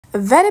A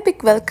very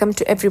big welcome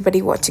to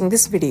everybody watching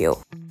this video.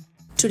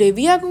 Today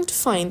we are going to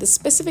find the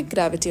specific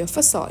gravity of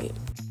a soil.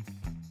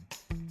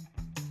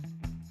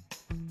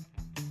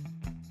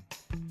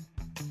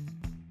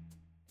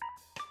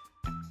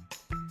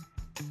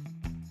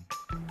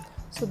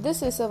 So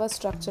this is our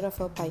structure of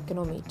a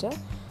pycnometer.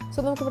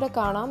 So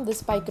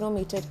this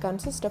pycnometer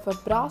consists of a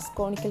brass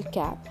conical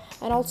cap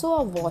and also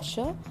a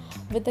washer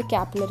with a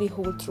capillary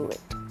hole through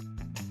it.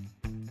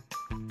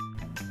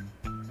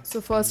 So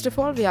first of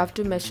all, we have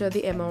to measure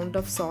the amount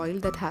of soil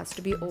that has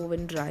to be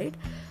oven dried.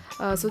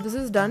 So this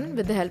is done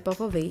with the help of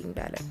a weighing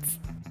balance.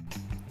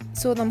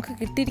 So namukku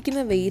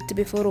kittirikkunna weight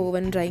before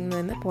oven drying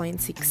is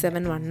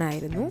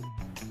 0.671.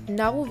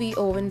 Now we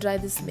oven dry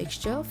this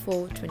mixture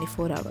for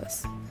 24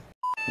 hours.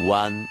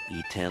 One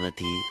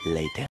eternity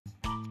later.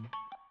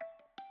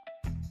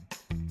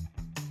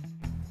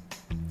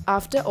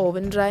 After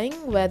oven drying,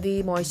 where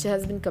the moisture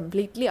has been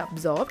completely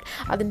absorbed,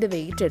 adinte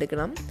weight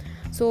edukkanam.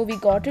 So we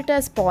got it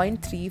as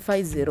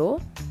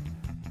 0.350.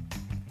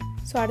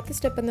 So adutha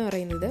step ennu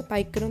parayunnathu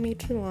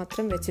pycnometer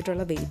mathram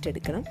vechittulla weight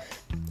edukkanam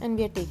and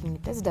we are taking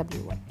it as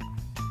W1.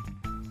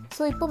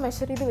 So ipo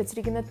measure ചെയ്തു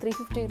വെച്ചിരിക്കുന്ന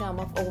 350 gram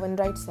of oven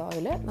dried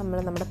soil നമ്മൾ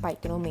നമ്മുടെ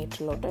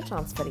pycnometerലോട്ട്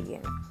transfer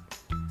ചെയ്യണം.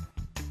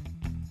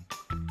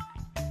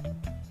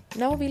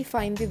 Now we'll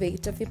find the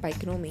weight of the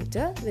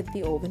pycnometer with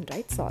the oven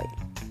dried soil.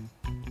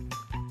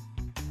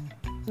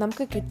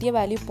 നമുക്ക് കിട്ടിയ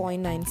value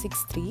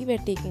 0.963. We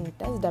are taking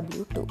it as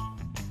W2.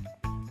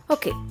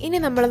 Okay, ഇനി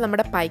നമ്മൾ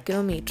നമ്മുടെ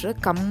pycnometer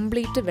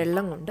complete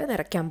വെള്ളം കൊണ്ട്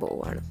നിറയ്ക്കാൻ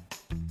പോവുകയാണ്.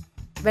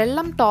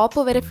 വെള്ളം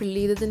ടോപ്പ് വരെ fill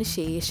ചെയ്തതിന്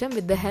ശേഷം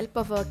with the help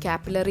of a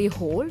capillary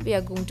hole we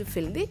are going to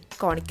fill the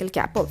conical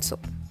cap also.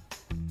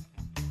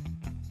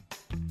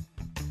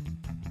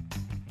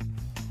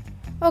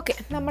 Okay,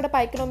 നമ്മുടെ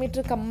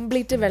pycnometer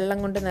complete വെള്ളം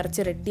കൊണ്ട്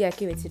നിറച്ച്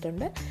റെഡിയാക്കി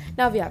വെച്ചിട്ടുണ്ട്.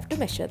 Now we have to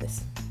measure this.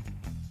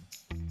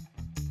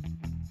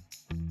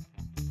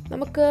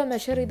 നമുക്ക്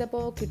മെഷർ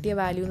ചെയ്തപ്പോൾ കിട്ടിയ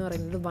വാല്യൂ എന്ന്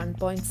പറയുന്നത്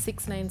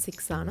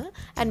 1.696 ആണ്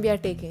and we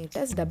are taking it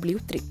as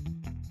W3.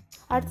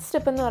 അടുത്ത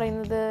സ്റ്റെപ്പ് എന്ന്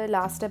പറയുന്നത്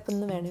ലാസ്റ്റ് സ്റ്റെപ്പ്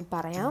എന്ന് വേണമെങ്കിൽ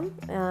പറയാം.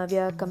 We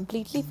are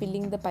completely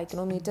filling the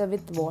pycnometer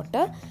with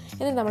water.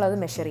 ഇനി നമ്മളത്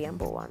മെഷർ ചെയ്യാൻ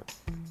പോവുകയാണ്.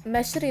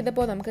 മെഷർ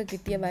ചെയ്തപ്പോൾ നമുക്ക്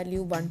കിട്ടിയ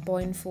വാല്യൂ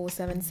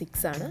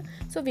 1.476 ആണ്.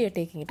 So we are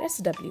taking it as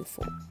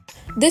W4.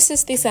 This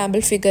is the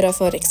sample figure of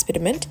our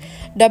experiment.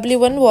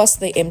 W1 was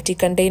the empty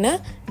container,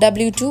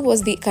 W2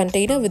 was the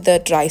container with the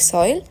dry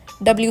soil,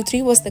 W3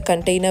 was the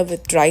container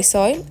with dry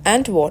soil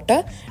and water,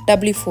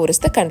 W4 is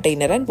the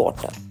container and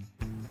water.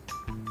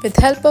 With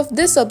help of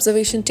this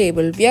observation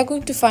table, we are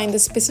going to find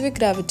the specific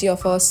gravity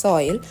of our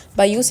soil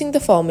by using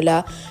the formula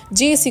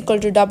G is equal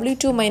to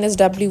W2 minus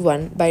W1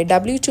 by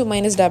W2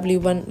 minus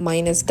W1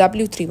 minus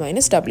W3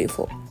 minus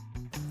W4.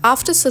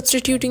 After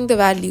substituting the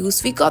values,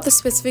 we got the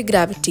specific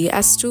gravity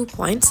as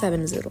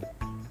 2.70.